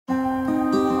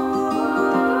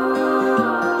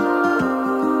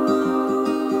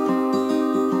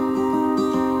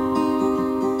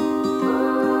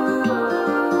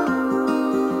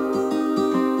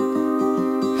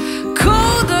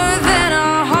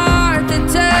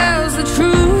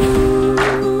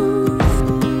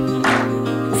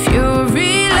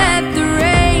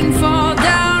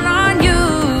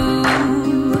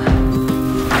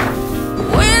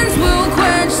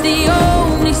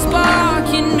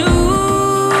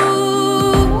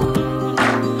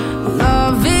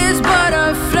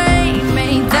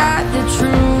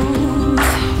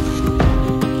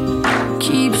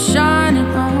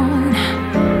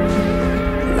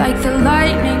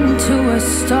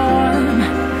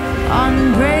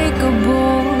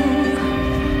unbreakable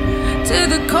to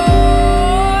the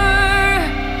core.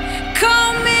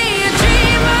 Call me a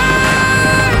dreamer,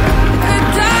 a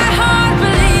die-hard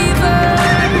believer,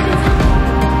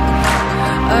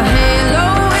 a halo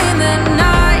in the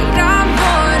night. I'm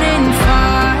born in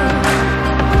fire.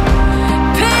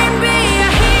 Pain be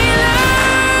a healer,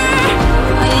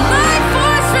 a life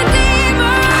force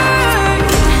redeemer,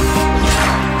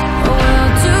 a will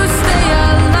to stay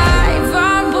alive.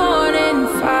 I'm born in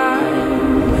fire.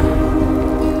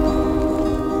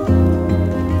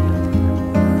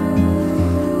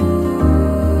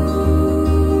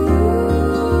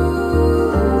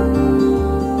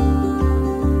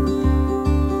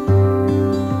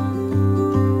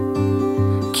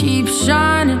 Keep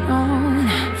shining on,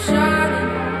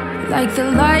 like the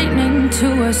lightning to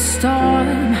a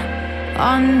storm,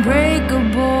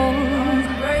 unbreakable